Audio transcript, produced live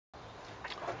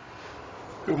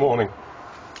Good morning.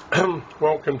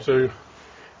 Welcome to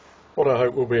what I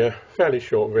hope will be a fairly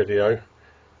short video,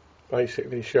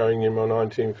 basically showing you my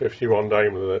 1951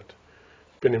 Daimler that's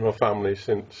been in my family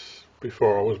since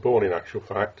before I was born, in actual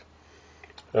fact.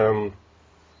 The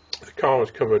car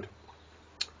has covered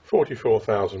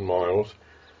 44,000 miles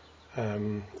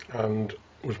and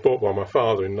was bought by my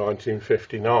father in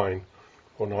 1959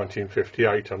 or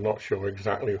 1958, I'm not sure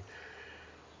exactly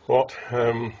what.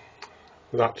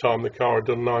 At that time the car had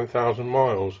done 9,000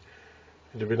 miles.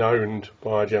 It had been owned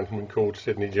by a gentleman called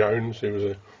Sidney Jones, who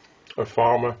was a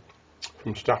farmer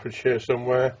from Staffordshire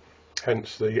somewhere,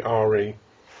 hence the RE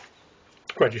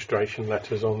registration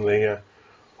letters on the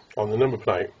number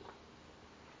plate.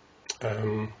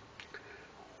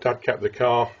 Dad kept the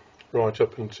car right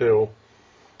up until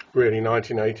really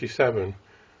 1987.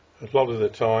 A lot of the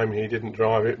time he didn't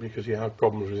drive it because he had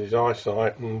problems with his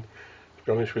eyesight, and to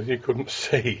be honest with you, couldn't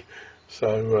see,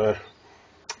 so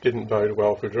didn't bode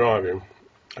well for driving.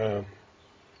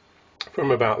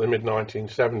 From about the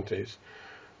mid-1970s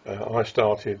I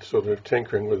started sort of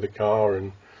tinkering with the car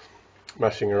and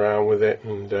messing around with it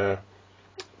and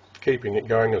keeping it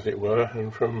going, as it were,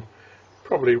 and from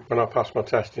probably when I passed my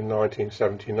test in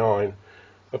 1979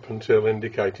 up until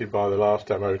indicated by the last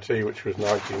MOT, which was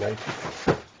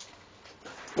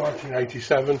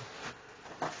 1987,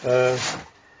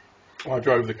 I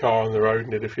drove the car on the road and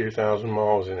did a few thousand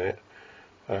miles in it.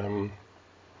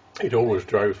 It always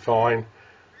drove fine.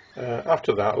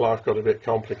 After that, life got a bit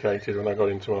complicated when I got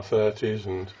into my 30s,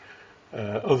 and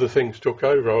other things took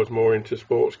over. I was more into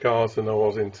sports cars than I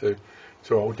was into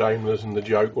old Daimlers, and the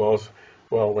joke was,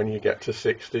 well, when you get to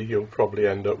 60 you'll probably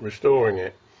end up restoring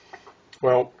it.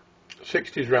 Well,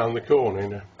 60's round the corner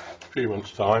in a few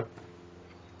months' time,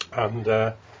 and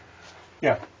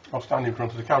yeah, I'll stand in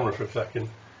front of the camera for a second.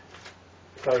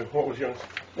 So what was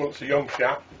once a young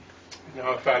chap,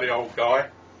 now a fairly old guy,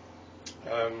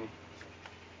 and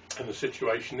the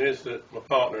situation is that my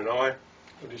partner and I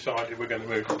have decided we're going to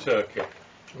move to Turkey.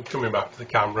 I'm coming back to the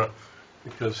camera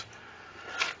because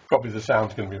probably the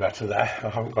sound's going to be better there. I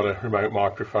haven't got a remote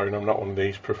microphone. I'm not one of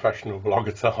these professional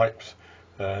blogger types.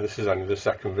 This is only the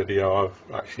second video I've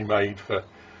actually made for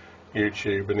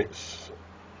YouTube, and it's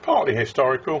partly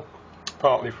historical,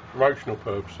 partly for promotional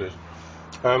purposes.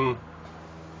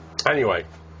 Anyway,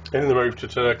 in the move to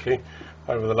Turkey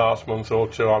over the last month or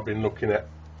two, I've been looking at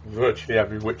virtually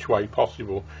every which way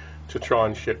possible to try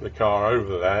and ship the car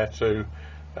over there to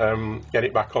get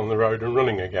it back on the road and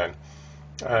running again.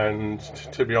 And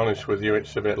to be honest with you,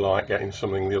 it's a bit like getting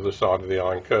something the other side of the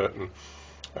Iron Curtain.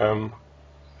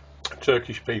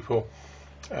 Turkish people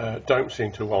don't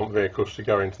seem to want vehicles to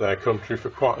go into their country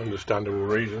for quite understandable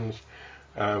reasons,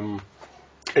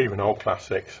 even old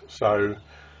classics. So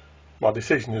my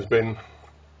decision has been,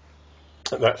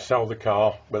 let's sell the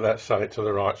car, but let's sell it to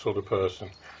the right sort of person.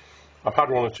 I've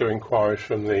had one or two inquiries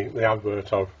from the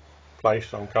advert I've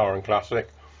placed on Car and Classic,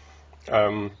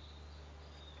 and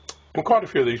quite a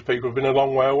few of these people have been a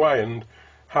long way away and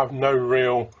have no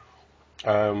real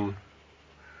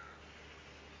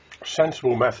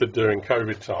sensible method during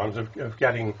COVID times of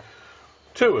getting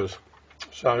to us.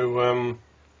 So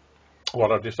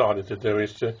what I've decided to do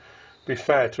is to be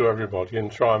fair to everybody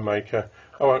and try and make I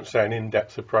won't say an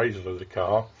in-depth appraisal of the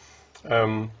car,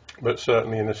 but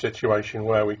certainly in a situation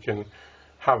where we can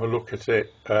have a look at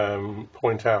it,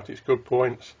 point out its good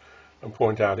points and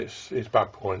point out its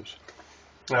bad points.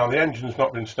 Now, the engine's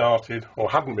not been started,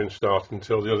 or hadn't been started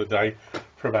until the other day,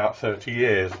 for about 30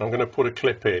 years. I'm going to put a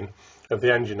clip in of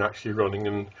the engine actually running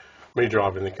and me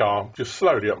driving the car just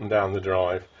slowly up and down the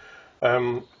drive.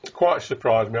 Quite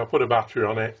surprised me. I put a battery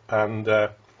on it and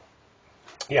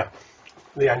yeah,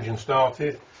 the engine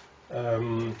started,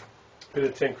 bit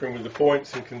of tinkering with the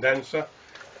points and condenser,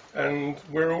 and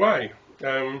we're away.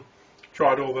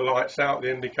 Tried all the lights out,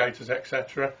 the indicators,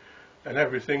 etc., and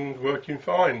everything's working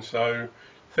fine. So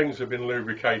things have been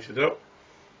lubricated up.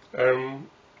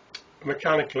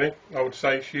 Mechanically, I would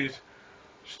say she's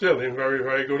still in very,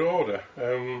 very good order.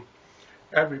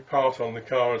 Every part on the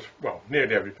car, well,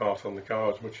 nearly every part on the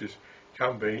car, as much as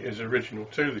can be, is original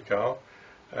to the car.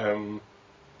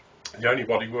 The only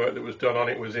bodywork that was done on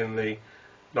it was in the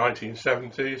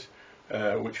 1970s,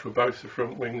 which were both the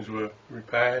front wings were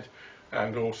repaired,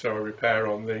 and also a repair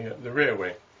on the rear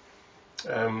wing.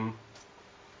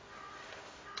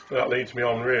 That leads me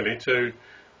on really to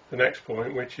the next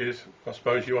point, which is, I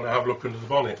suppose you want to have a look under the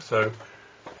bonnet, so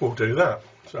we'll do that.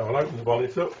 So I'll open the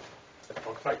bonnet up.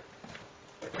 Okay.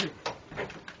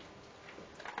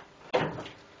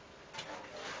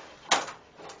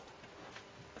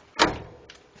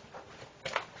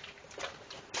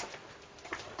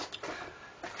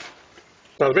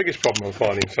 Now the biggest problem I'm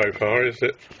finding so far is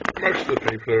that most of the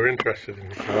people who are interested in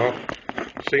the car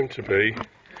seem to be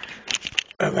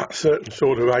at that certain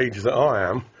sort of age that I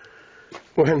am,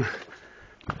 when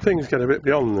things get a bit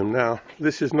beyond them. Now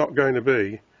this is not going to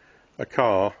be a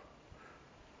car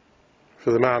for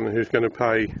the man who's going to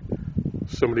pay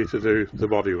somebody to do the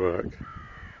bodywork.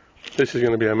 This is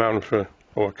going to be a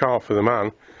car for the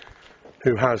man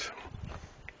who has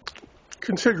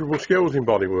considerable skills in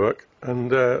bodywork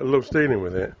and loves dealing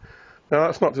with it. Now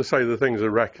that's not to say the thing's a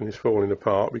wreck and is falling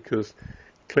apart, because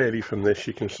clearly from this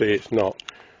you can see it's not.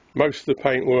 Most of the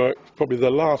paint work, probably the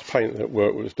last paint that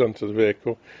work was done to the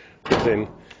vehicle was in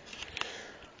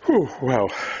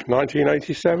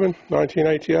 1987,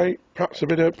 1988, perhaps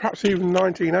even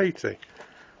 1980.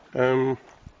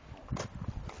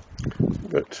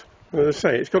 But as I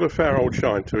say, it's got a fair old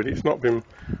shine to it. It's not been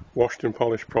washed and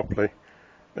polished properly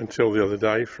until the other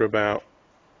day for about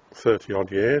 30 odd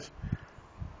years,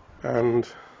 and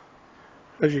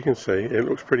as you can see it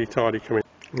looks pretty tidy coming.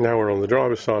 Now we're on the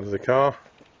driver's side of the car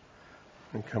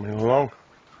and coming along,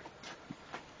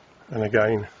 and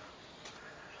again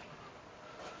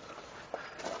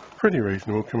pretty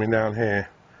reasonable coming down here.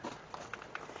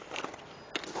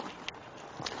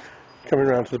 Coming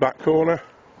round to the back corner,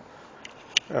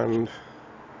 and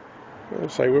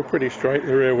I'd say we're pretty straight.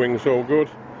 The rear wing's all good.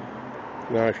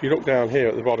 Now if you look down here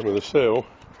at the bottom of the sill,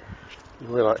 you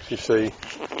will actually see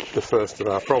the first of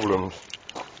our problems,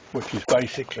 which is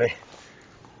basically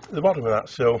the bottom of that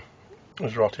sill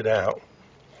has rotted out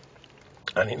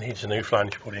and it needs a new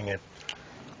flange putting in.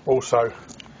 Also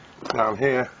down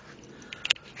here,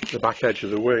 the back edge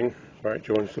of the wing where it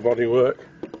joins the bodywork,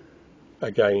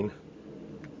 again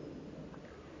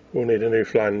we'll need a new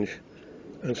flange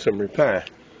and some repair.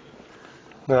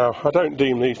 Now I don't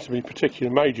deem these to be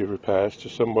particular major repairs to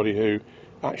somebody who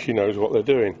actually knows what they're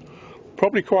doing.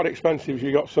 Probably quite expensive if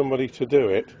you got somebody to do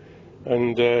it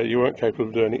and you weren't capable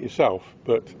of doing it yourself,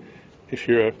 but if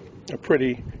you're a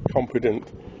pretty competent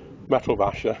metal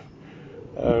basher,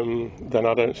 then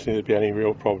I don't see there'd be any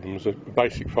real problems. A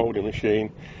basic folding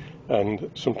machine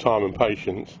and some time and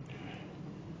patience,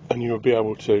 and you'll be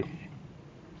able to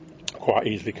quite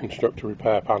easily construct a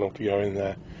repair panel to go in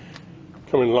there.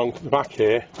 Coming along to the back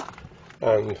here,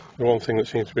 and the one thing that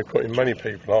seems to be putting many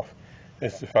people off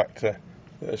is the fact that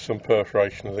there's some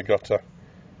perforation of the gutter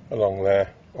along there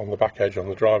on the back edge on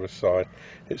the driver's side.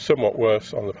 It's somewhat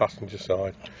worse on the passenger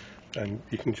side, and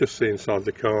you can just see inside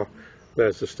the car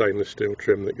there's the stainless steel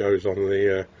trim that goes on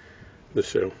the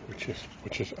sill,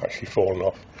 which has actually fallen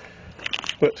off.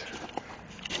 But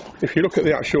if you look at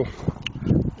the actual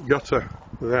gutter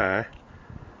there,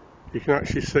 you can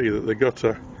actually see that the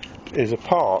gutter is a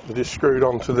part that is screwed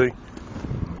onto the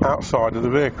outside of the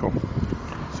vehicle.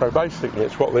 So basically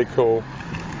it's what they call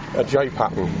a J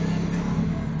pattern.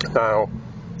 Now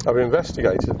I've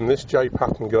investigated, and this J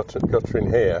pattern gutter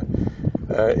in here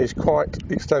is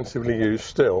quite extensively used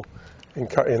still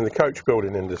in the coach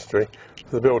building industry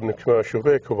for the building of commercial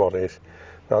vehicle bodies.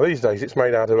 Now these days it's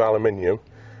made out of aluminium.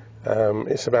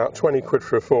 It's about 20 quid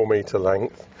for a 4 metre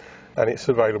length, and it's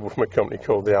available from a company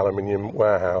called the Aluminium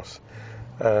Warehouse.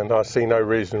 And I see no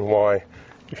reason why,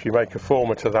 if you make a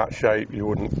former to that shape, you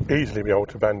wouldn't easily be able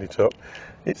to bend it up.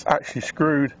 It's actually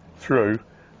screwed through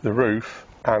the roof,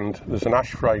 and there's an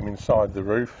ash frame inside the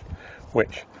roof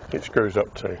which it screws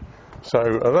up to.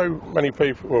 So although many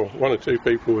people, well, one or two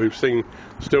people who've seen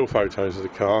still photos of the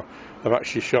car have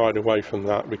actually shied away from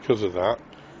that because of that,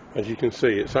 as you can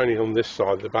see it's only on this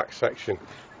side, the back section,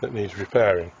 that needs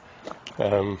repairing.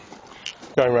 Going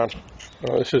around,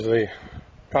 this is the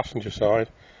passenger side.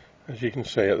 As you can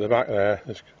see at the back there,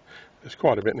 there's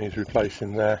quite a bit needs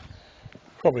replacing there,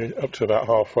 probably up to about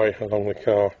halfway along the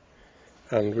car,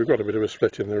 and we've got a bit of a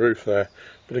split in the roof there.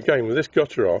 But again, with this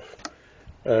gutter off,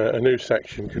 a new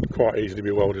section could quite easily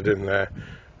be welded in there,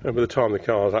 and by the time the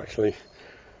car is actually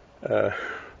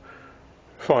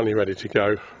finally ready to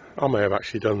go, I may have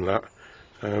actually done that.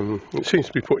 It seems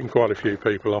to be putting quite a few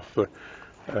people off for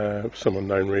some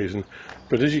unknown reason,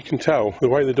 but as you can tell, the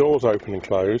way the doors open and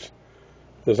close,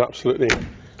 there's absolutely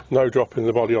no drop in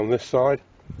the body on this side,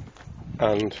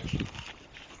 and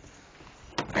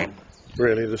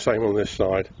really the same on this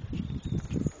side.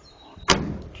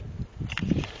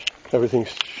 Everything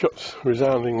shuts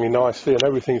resoundingly nicely, and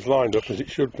everything's lined up as it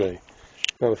should be.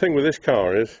 Now the thing with this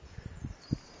car is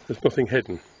there's nothing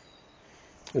hidden.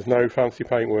 There's no fancy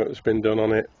paintwork that's been done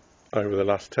on it over the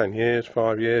last 10 years,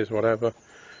 5 years, whatever.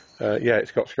 Yeah,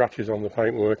 it's got scratches on the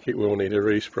paintwork, it will need a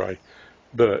respray,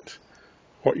 but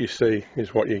what you see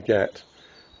is what you get.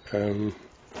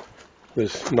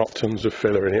 There's not tons of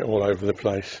filler in it all over the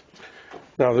place.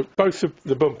 Now both of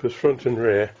the bumpers, front and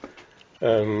rear,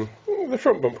 the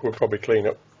front bumper will probably clean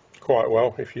up quite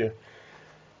well. If you're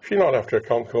not after a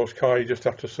concourse car, you're just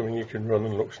after something you can run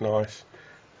and looks nice.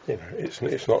 You know,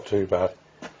 it's not too bad.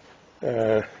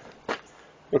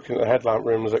 Looking at the headlamp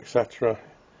rims, etc.,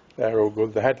 they're all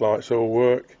good. The headlights all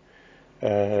work,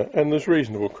 and there's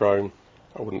reasonable chrome.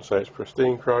 I wouldn't say it's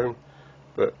pristine chrome,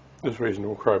 but there's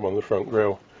reasonable chrome on the front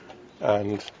grille.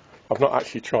 And I've not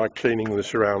actually tried cleaning the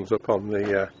surrounds up on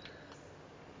the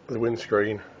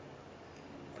windscreen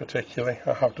particularly.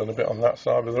 I have done a bit on that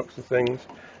side with the looks of things,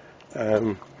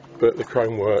 but the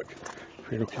chrome work.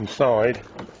 If you look inside,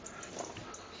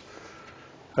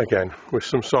 again with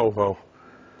some Solvo,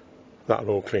 that'll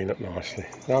all clean up nicely.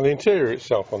 Now the interior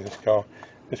itself on this car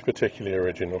is particularly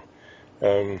original,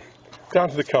 down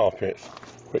to the carpets,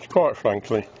 which quite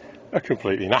frankly are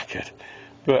completely knackered.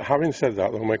 But having said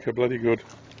that, they'll make a bloody good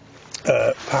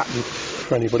pattern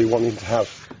for anybody wanting to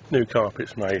have new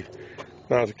carpets made.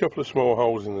 Now there's a couple of small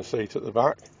holes in the seat at the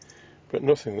back, but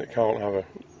nothing that can't have a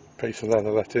piece of leather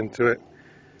let into it.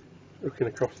 Looking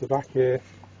across the back here,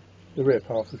 the rear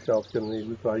parcel shelf's going to need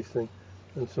replacing,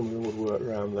 and some of them would work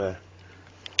around there.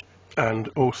 And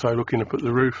also looking up at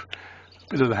the roof, a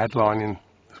bit of the headlining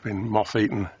has been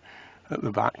moth-eaten at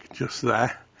the back just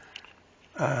there.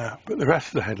 But the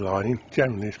rest of the headlining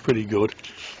generally is pretty good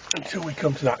until we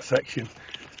come to that section.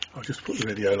 I'll just put the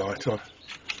video light on.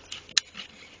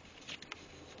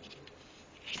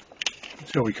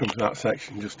 Until we come to that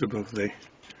section just above the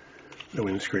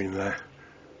windscreen there,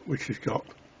 which has got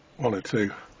one or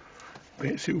two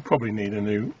bits. It will probably need a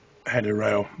new header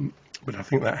rail, but I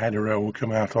think that header rail will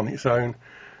come out on its own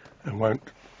and won't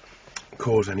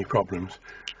cause any problems.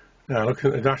 Now looking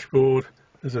at the dashboard,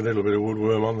 there's a little bit of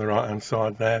woodworm on the right hand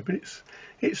side there, but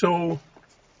it's all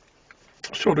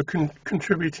sort of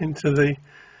contributing to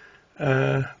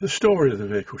the story of the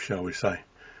vehicle, shall we say.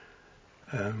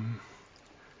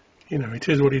 You know, it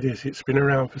is what it is. It's been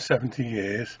around for 70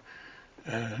 years,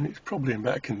 and it's probably in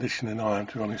better condition than I am,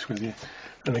 to be honest with you.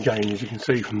 And again, as you can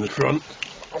see from the front,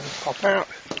 I'll just pop out.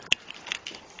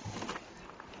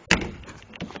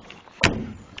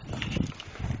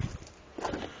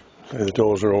 So the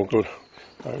doors are all good,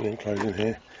 opening and closing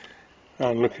here.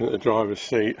 And looking at the driver's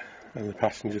seat and the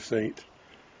passenger seat,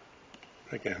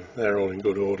 again, they're all in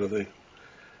good order. The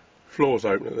floor's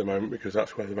open at the moment because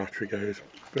that's where the battery goes,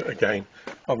 but again,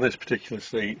 on this particular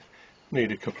seat,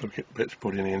 need a couple of bits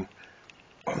putting in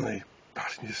on the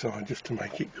passenger side just to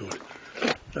make it good.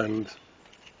 And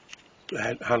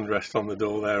the handrest on the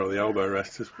door there, or the elbow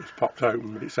rest, has popped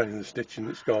open, but it's only the stitching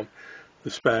that's gone. The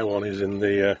spare one is in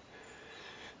the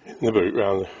boot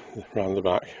round the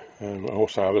back. I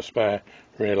also have a spare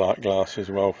rear light glass as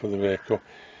well for the vehicle,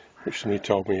 which somebody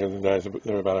told me the other day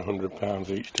they're about £100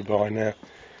 each to buy now.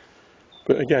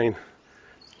 But again,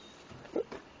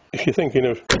 if you're thinking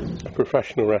of a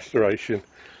professional restoration,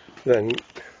 then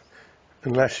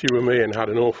unless you were me and had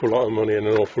an awful lot of money and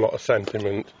an awful lot of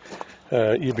sentiment,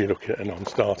 you'd be looking at a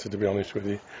non-starter, to be honest with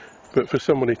you. But for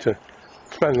somebody to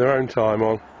spend their own time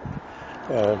on,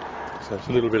 so there's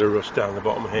a little bit of rust down the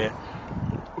bottom here,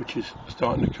 which is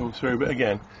starting to come through, but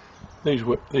again, these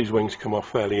wings come off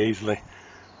fairly easily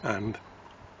and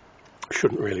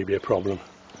shouldn't really be a problem.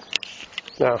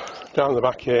 Now down the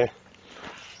back here,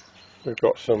 we've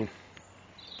got some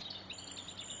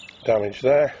damage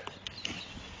there,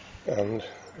 and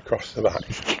across the back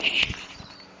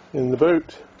in the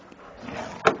boot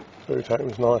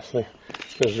opens nicely.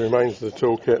 There's the remains of the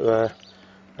toolkit there,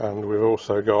 and we've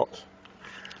also got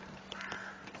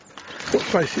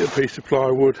what's basically a piece of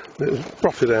plywood that is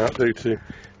rotted out due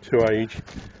to age,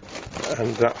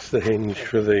 and that's the hinge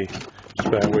for the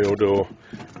spare wheel door,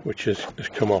 which has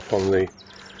come off on the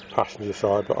passenger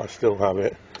side, but I still have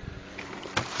it.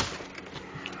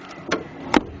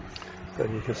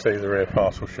 And you can see the rear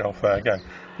parcel shelf there again,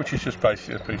 which is just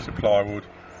basically a piece of plywood.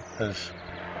 Has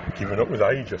given up with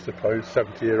age, I suppose.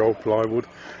 70-year-old plywood.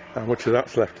 How much of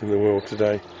that's left in the world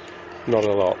today? Not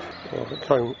a lot.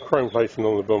 Chrome plating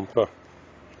on the bumper,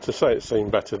 to say it's seen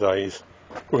better days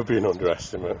would be an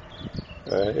underestimate.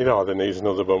 It either needs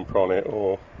another bumper on it,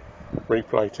 or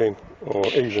replating, or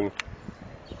even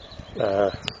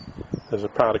there's a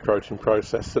powder coating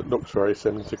process that looks very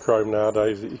similar to chrome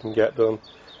nowadays that you can get done,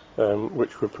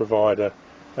 which would provide an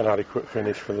adequate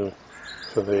finish for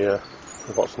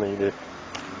what's needed.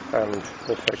 And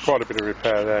there's quite a bit of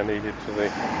repair there needed to the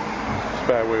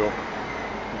spare wheel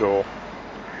door.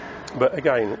 But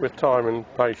again, with time and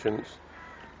patience,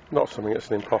 not something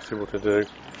that's impossible to do.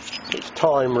 It's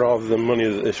time rather than money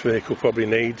that this vehicle probably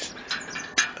needs.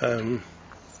 And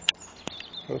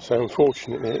so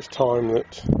unfortunately it's time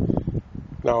that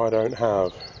now I don't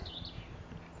have.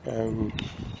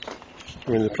 I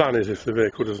mean, the plan is if the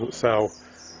vehicle doesn't sell,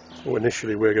 well,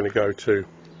 initially we're going to go to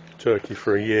Turkey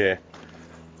for a year.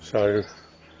 So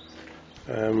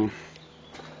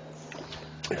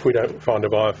if we don't find a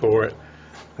buyer for it,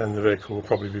 then the vehicle will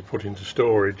probably be put into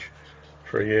storage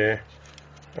for a year.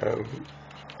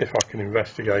 If I can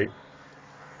investigate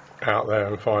out there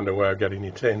and find a way of getting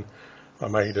it in, I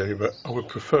may do, but I would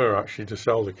prefer actually to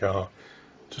sell the car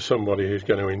to somebody who's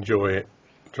going to enjoy it,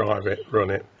 drive it, run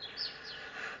it.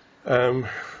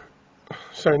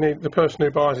 So the person who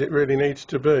buys it really needs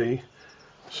to be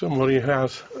somebody who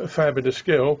has a fair bit of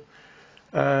skill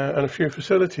and a few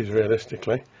facilities,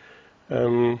 realistically.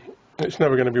 It's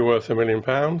never going to be worth £1 million.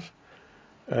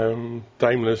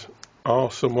 Daimlers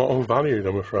are somewhat unvalued,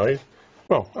 I'm afraid.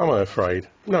 Well, am I afraid?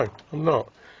 No, I'm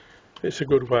not. It's a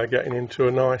good way of getting into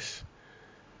a nice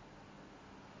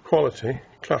quality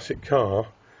classic car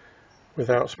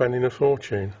without spending a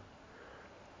fortune.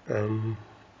 I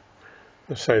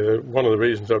say that one of the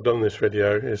reasons I've done this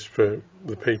video is for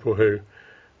the people who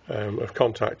have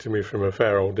contacted me from a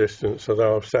fair old distance,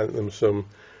 although I've sent them some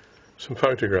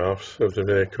photographs of the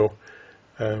vehicle.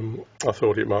 I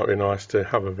thought it might be nice to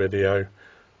have a video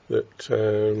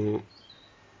that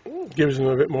gives them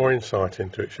a bit more insight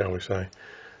into it, shall we say.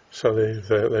 So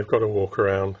they've got a walk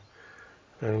around,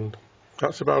 and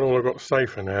that's about all I've got to say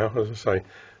for now. As I say,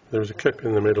 there is a clip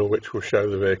in the middle which will show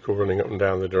the vehicle running up and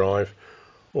down the drive,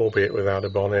 albeit without a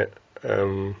bonnet.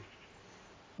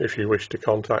 If you wish to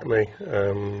contact me,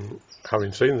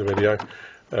 having seen the video,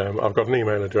 I've got an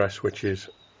email address which is,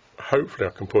 hopefully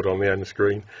I can put on the end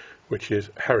screen, which is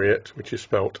Heriot, which is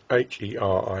spelt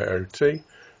H-E-R-I-O-T,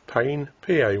 Payne,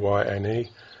 P-A-Y-N-E,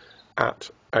 at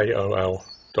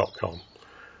AOL.com.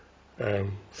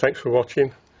 Thanks for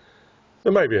watching.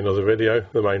 There may be another video,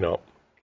 there may not.